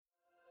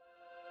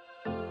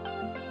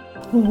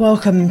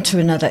Welcome to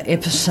another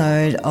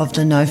episode of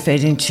the No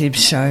Feeding Tube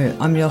Show.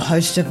 I'm your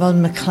host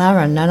Yvonne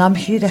McLaren, and I'm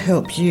here to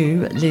help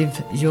you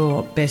live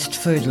your best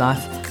food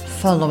life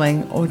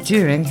following or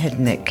during head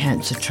and neck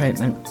cancer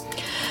treatment.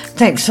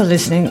 Thanks for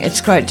listening.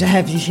 It's great to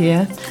have you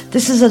here.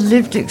 This is a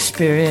lived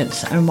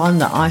experience and one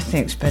that I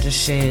think is better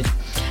shared.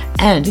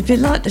 And if you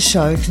like the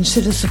show,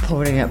 consider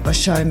supporting it by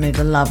showing me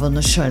the love on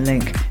the show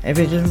link.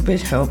 Every little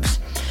bit helps.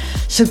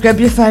 So grab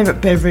your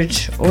favourite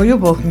beverage or your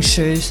walking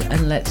shoes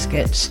and let's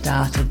get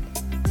started.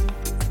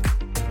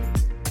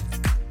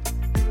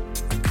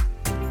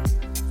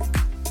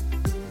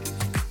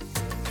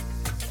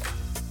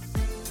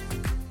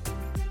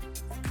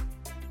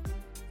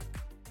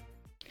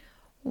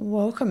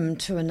 Welcome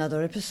to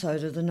another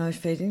episode of the No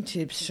Feeding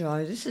Tube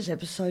Show. This is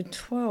episode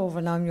 12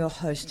 and I'm your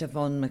host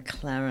Yvonne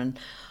McLaren.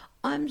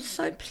 I'm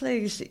so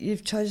pleased that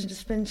you've chosen to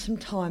spend some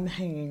time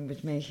hanging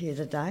with me here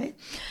today.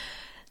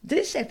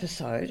 This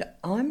episode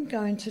I'm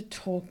going to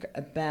talk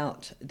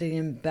about the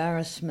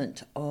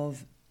embarrassment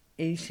of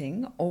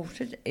eating,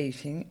 altered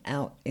eating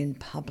out in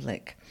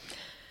public.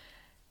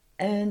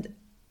 And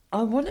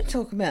I want to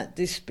talk about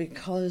this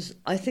because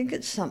I think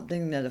it's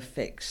something that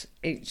affects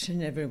each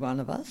and every one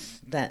of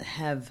us that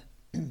have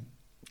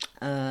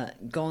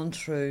gone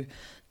through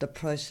the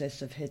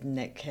process of head and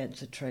neck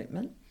cancer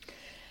treatment.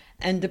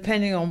 And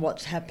depending on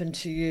what's happened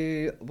to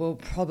you will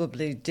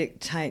probably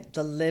dictate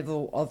the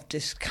level of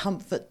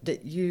discomfort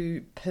that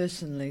you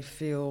personally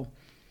feel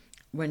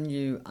when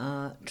you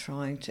are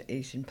trying to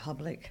eat in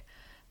public.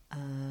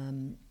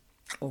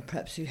 Or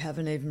perhaps you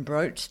haven't even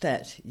broached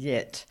that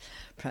yet.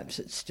 Perhaps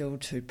it's still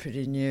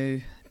pretty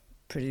new,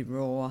 pretty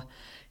raw.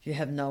 You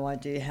have no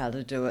idea how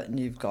to do it and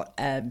you've got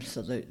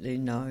absolutely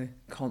no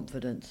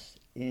confidence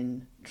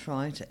in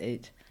trying to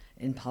eat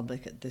in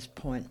public at this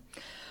point.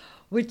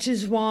 Which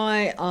is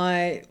why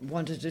I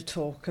wanted to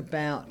talk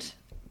about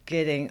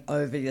getting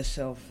over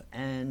yourself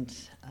and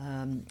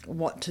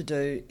what to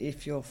do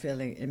if you're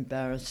feeling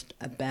embarrassed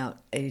about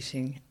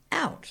eating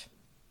out.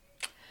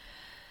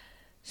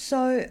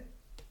 So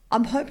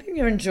I'm hoping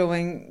you're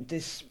enjoying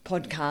this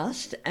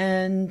podcast,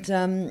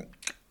 and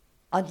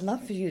I'd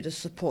love for you to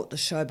support the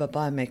show by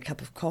buying me a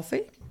cup of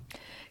coffee.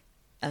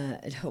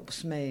 It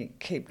helps me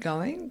keep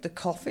going, the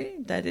coffee,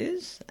 that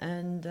is,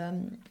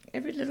 and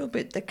every little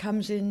bit that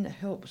comes in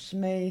helps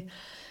me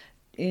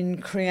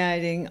in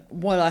creating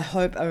what I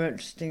hope are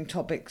interesting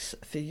topics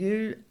for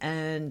you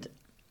and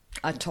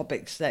are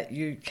topics that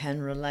you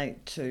can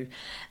relate to.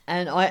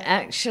 And I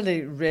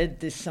actually read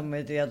this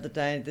somewhere the other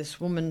day, this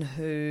woman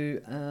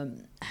who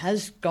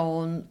has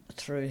gone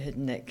through head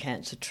and neck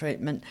cancer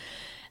treatment,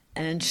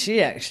 and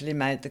she actually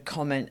made the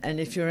comment, and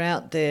if you're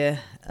out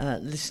there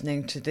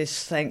listening to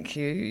this, thank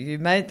you. You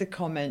made the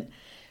comment,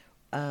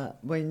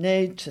 we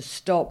need to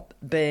stop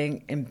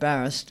being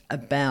embarrassed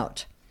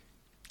about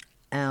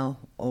our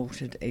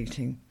altered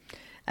eating.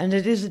 And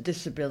it is a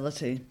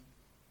disability.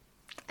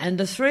 And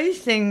the three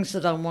things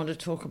that I want to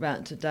talk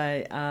about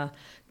today are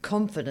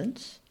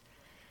confidence,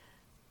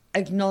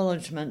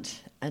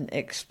 acknowledgement, and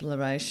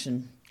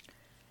exploration.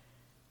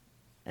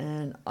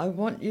 And I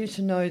want you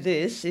to know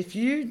this, if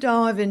you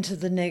dive into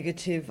the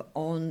negative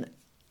on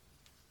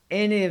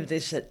any of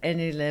this at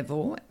any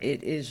level,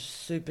 it is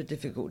super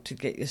difficult to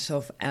get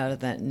yourself out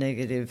of that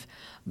negative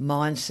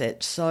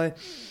mindset. So,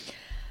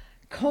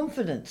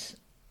 confidence.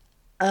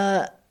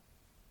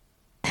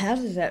 How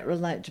does that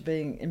relate to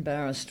being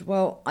embarrassed?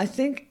 Well, I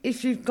think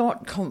if you've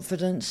got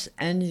confidence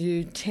and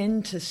you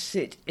tend to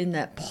sit in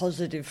that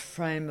positive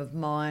frame of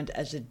mind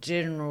as a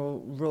general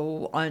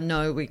rule, I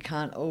know we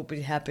can't all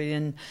be happy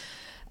and,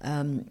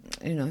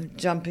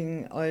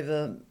 jumping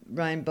over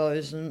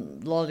rainbows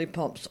and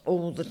lollipops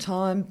all the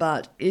time,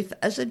 but if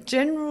as a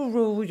general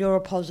rule you're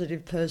a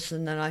positive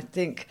person, then I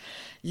think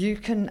you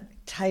can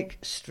take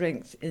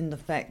strength in the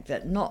fact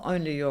that not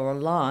only you're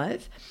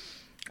alive,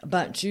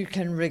 but you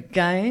can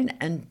regain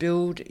and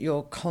build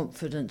your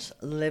confidence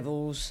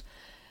levels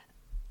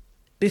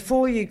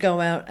before you go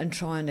out and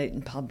try and eat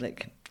in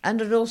public.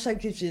 And it also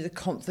gives you the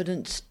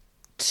confidence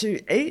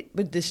to eat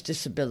with this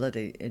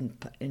disability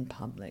in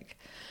public.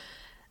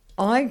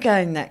 I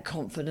gain that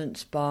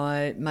confidence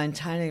by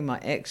maintaining my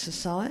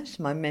exercise,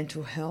 my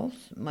mental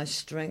health, my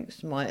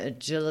strength, my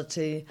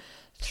agility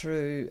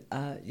through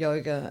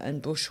yoga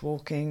and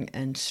bushwalking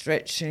and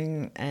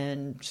stretching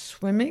and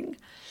swimming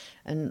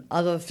and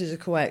other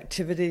physical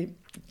activity.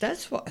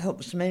 That's what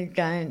helps me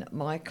gain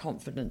my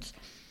confidence.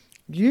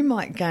 You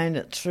might gain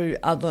it through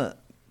other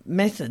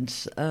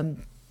methods.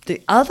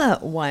 The other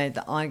way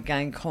that I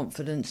gain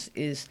confidence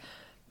is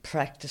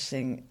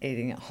practicing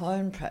eating at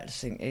home,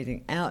 practicing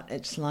eating out.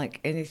 It's like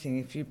anything.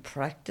 If you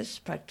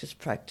practice,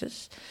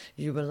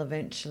 you will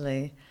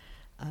eventually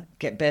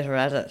get better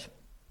at it.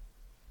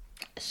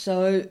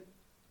 So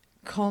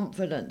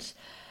confidence,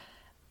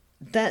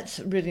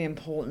 that's really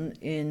important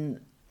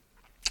in...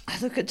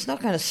 Look, it's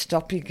not going to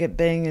stop you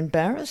being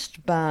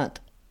embarrassed, but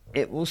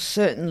it will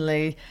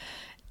certainly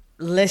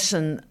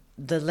lessen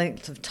the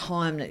length of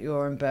time that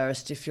you're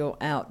embarrassed if you're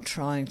out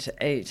trying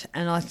to eat.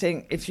 And I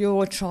think if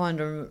you're trying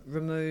to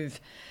remove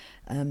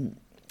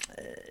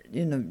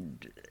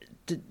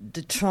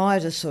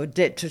detritus or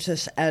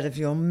detritus out of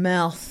your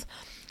mouth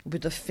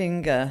with a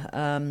finger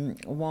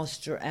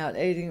whilst you're out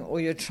eating, or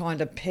you're trying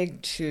to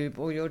peg tube,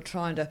 or you're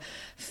trying to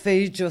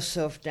feed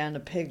yourself down a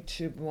peg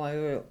tube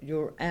while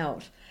you're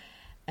out.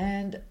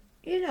 And,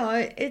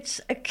 it's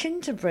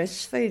akin to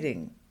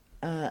breastfeeding.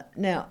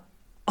 Now,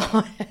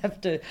 I have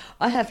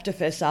to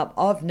fess up,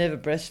 I've never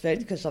breastfed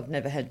because I've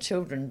never had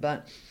children,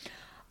 but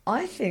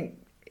I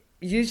think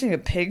using a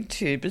peg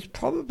tube is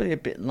probably a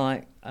bit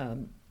like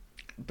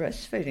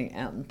breastfeeding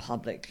out in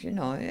public,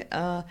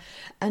 and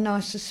I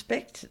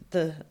suspect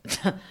the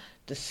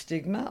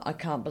stigma, I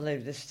can't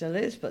believe there still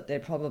is, but there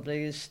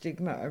probably is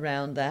stigma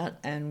around that,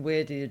 and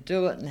where do you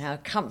do it, and how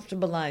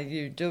comfortable are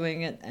you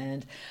doing it,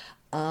 and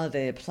are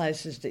there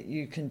places that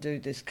you can do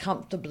this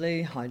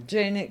comfortably,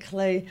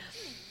 hygienically?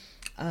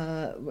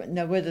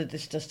 Now, whether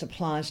this just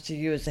applies to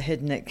you as a head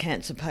and neck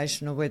cancer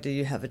patient, or whether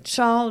you have a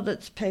child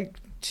that's peg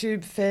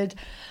tube fed,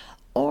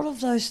 all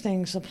of those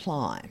things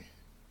apply.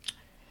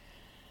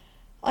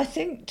 I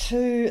think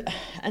too,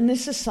 and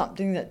this is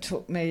something that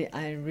took me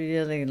a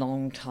really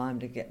long time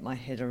to get my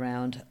head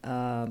around,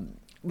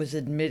 was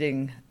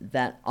admitting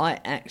that I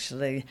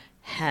actually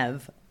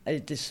have a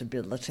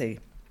disability.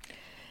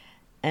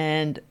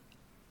 And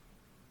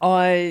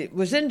I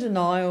was in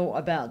denial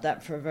about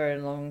that for a very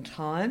long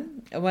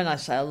time. And when I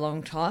say a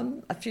long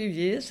time, a few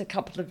years, a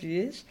couple of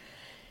years.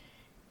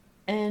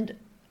 And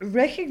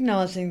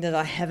recognising that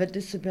I have a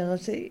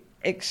disability,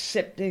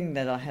 accepting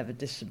that I have a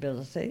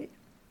disability,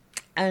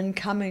 and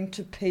coming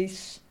to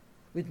peace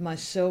with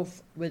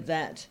myself with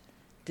that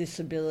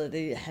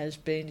disability has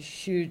been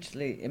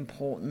hugely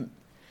important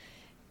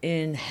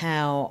in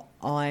how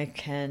I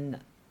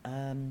can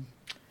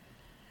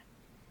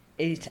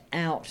eat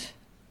out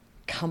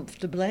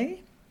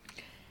comfortably,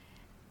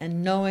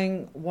 and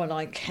knowing what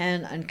I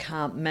can and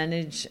can't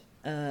manage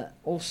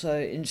also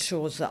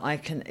ensures that I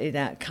can eat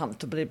out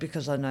comfortably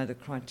because I know the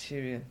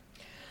criteria.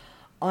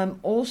 I'm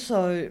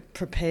also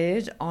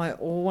prepared. I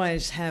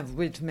always have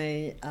with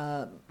me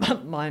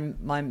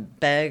my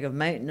bag of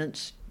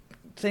maintenance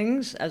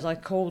things, as I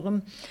call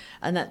them,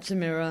 and that's a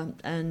mirror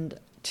and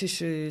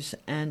tissues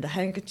and a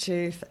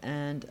handkerchief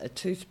and a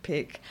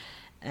toothpick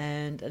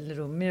and a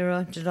little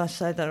mirror. Did I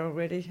say that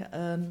already?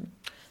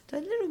 The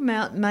little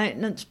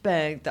maintenance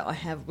bag that I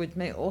have with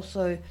me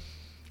also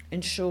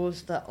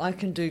ensures that I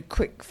can do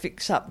quick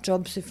fix-up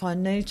jobs if I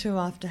need to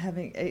after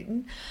having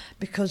eaten,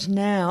 because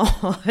now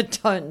I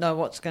don't know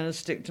what's going to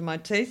stick to my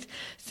teeth.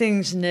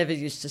 Things never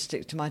used to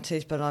stick to my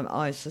teeth, but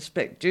I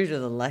suspect due to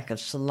the lack of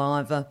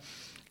saliva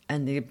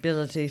and the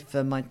ability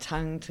for my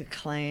tongue to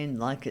clean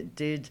like it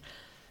did,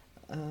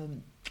 I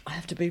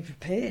have to be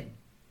prepared.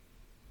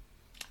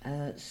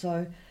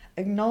 So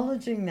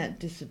acknowledging that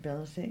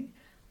disability,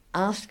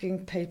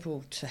 asking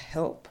people to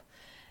help,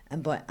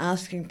 and by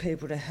asking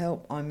people to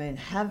help, I mean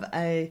have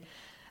a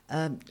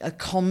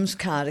comms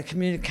card, a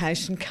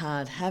communication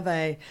card, have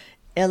a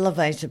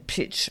elevator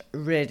pitch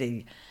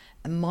ready.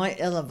 And my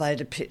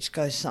elevator pitch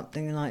goes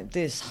something like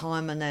this.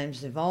 Hi, my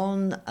name's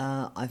Yvonne.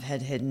 I've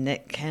had head and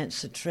neck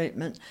cancer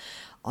treatment.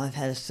 I've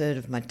had a third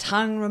of my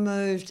tongue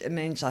removed. It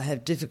means I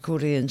have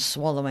difficulty in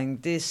swallowing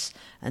this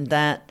and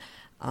that.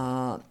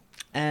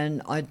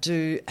 And I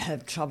do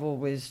have trouble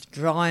with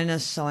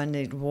dryness, so I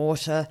need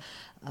water.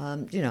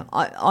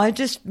 I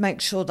just make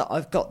sure that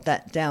I've got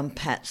that down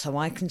pat so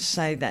I can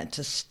say that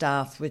to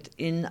staff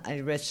within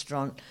a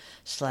restaurant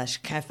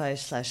 / cafe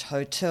 /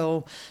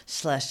 hotel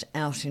 /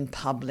 out in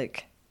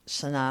public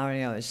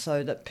scenarios,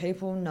 so that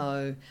people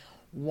know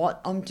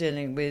what I'm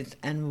dealing with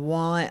and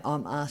why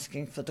I'm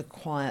asking for the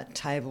quiet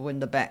table in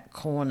the back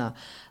corner,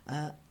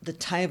 the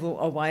table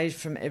away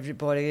from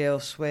everybody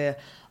else where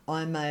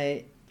I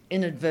may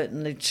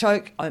inadvertently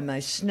choke, I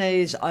may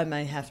sneeze, I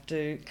may have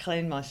to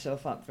clean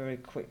myself up very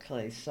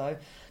quickly. So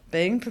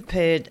being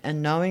prepared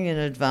and knowing in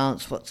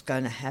advance what's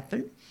going to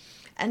happen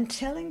and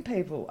telling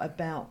people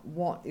about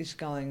what is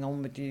going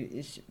on with you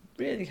is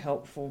really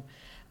helpful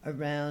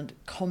around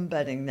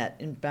combating that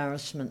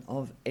embarrassment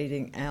of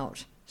eating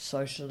out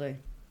socially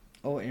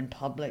or in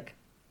public.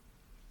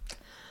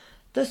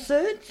 The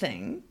third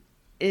thing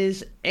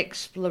is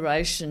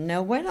exploration.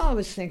 Now, when I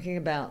was thinking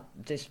about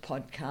this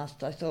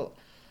podcast, I thought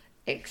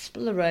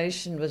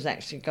exploration was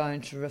actually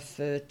going to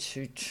refer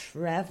to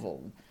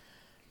travel,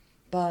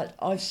 but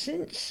I've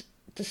since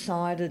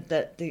decided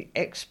that the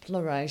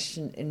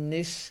exploration in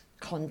this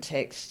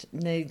context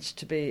needs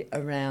to be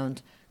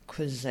around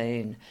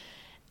cuisine.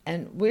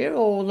 And we're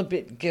all a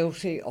bit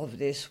guilty of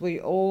this. We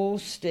all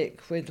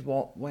stick with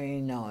what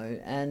we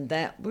know, and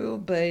that will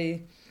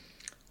be,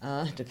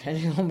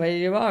 depending on where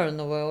you are in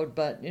the world,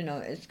 but,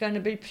 it's going to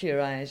be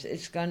purees,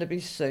 it's going to be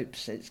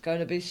soups, it's going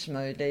to be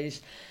smoothies.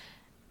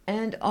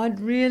 And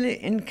I'd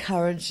really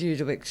encourage you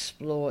to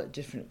explore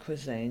different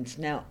cuisines.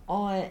 Now,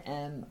 I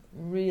am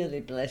really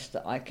blessed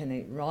that I can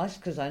eat rice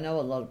because I know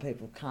a lot of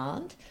people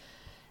can't.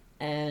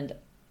 And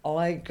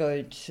I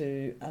go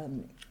to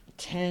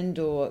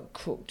tandoor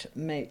cooked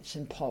meats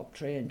and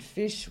poultry and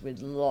fish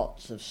with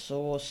lots of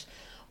sauce.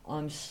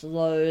 I'm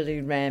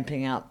slowly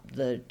ramping up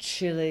the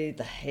chili,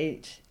 the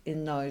heat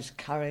in those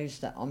curries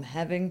that I'm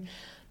having.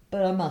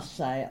 But I must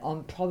say,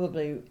 I'm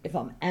probably, if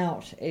I'm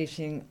out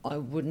eating, I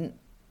wouldn't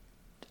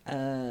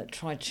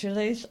try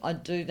chilies. I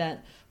do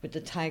that with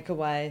the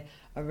takeaway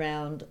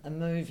around a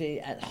movie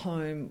at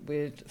home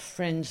with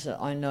friends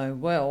that I know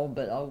well,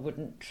 but I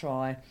wouldn't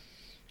try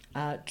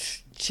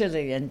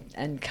chili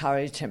and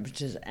curry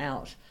temperatures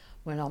out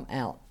when I'm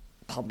out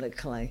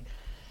publicly.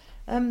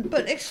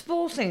 But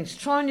explore things,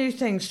 try new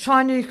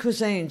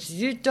cuisines.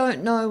 You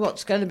don't know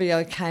what's going to be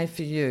okay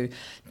for you.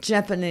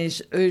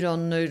 Japanese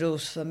udon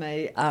noodles for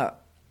me are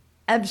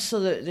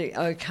absolutely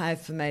okay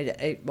for me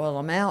to eat while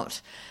I'm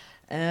out.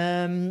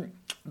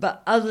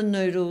 But other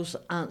noodles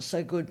aren't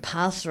so good.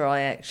 Pasta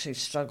I actually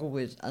struggle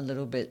with a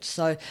little bit.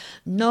 So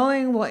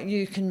knowing what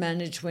you can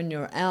manage when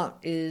you're out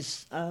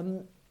is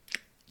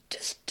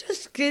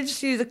just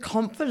gives you the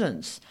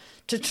confidence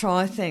to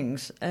try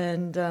things.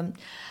 And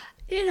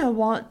you know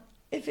what?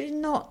 If you're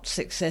not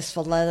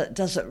successful at it,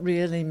 does it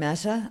really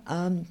matter?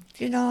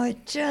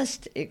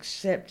 Just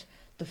accept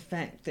the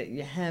fact that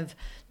you have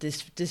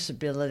this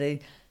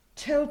disability.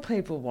 Tell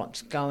people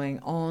what's going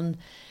on.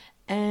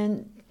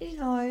 And,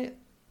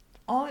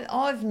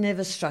 I've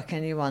never struck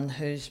anyone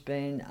who's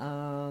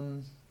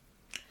been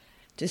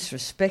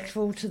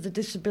disrespectful to the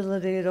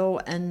disability at all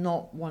and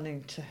not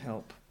wanting to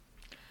help.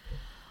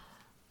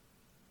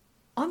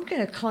 I'm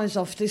going to close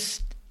off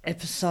this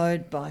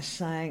episode by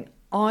saying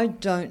I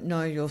don't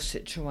know your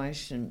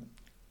situation,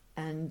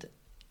 and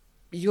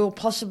you're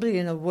possibly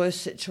in a worse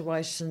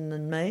situation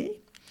than me.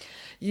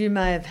 You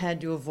may have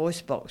had your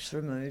voice box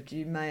removed.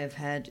 You may have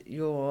had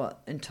your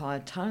entire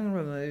tongue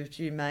removed.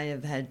 You may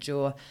have had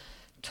your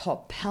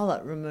top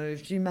palate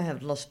removed. You may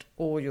have lost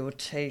all your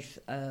teeth.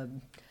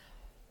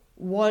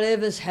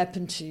 Whatever's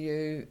happened to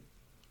you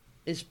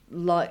is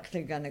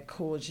likely going to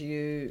cause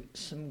you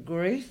some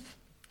grief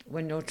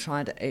when you're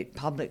trying to eat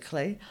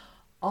publicly.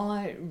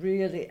 I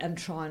really am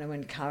trying to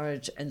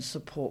encourage and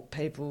support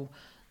people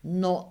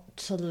not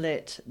to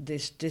let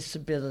this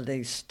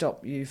disability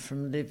stop you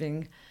from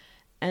living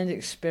and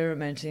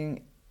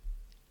experimenting,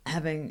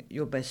 having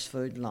your best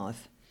food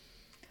life.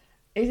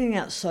 Eating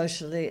out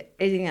socially,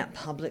 eating out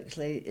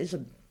publicly is a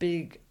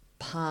big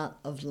part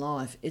of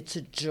life. It's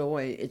a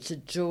joy. It's a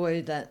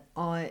joy that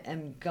I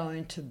am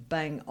going to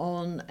bang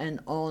on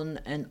and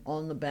on and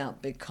on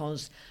about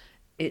because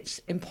it's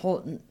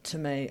important to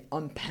me.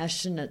 I'm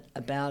passionate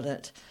about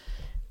it.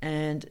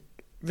 And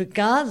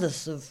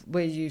regardless of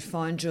where you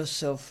find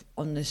yourself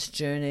on this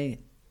journey,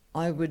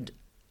 I would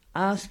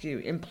ask you,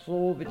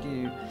 implore with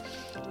you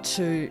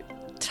to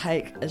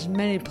take as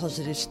many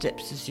positive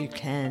steps as you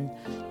can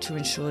to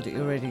ensure that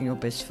you're eating your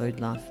best food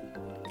life.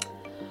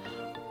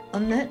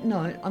 On that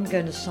note, I'm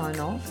going to sign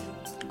off.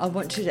 I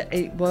want you to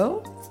eat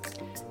well,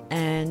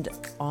 and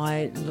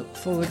I look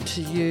forward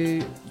to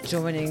you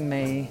joining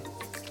me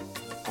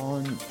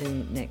on the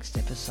next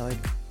episode.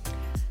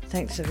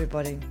 Thanks,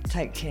 everybody.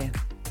 Take care.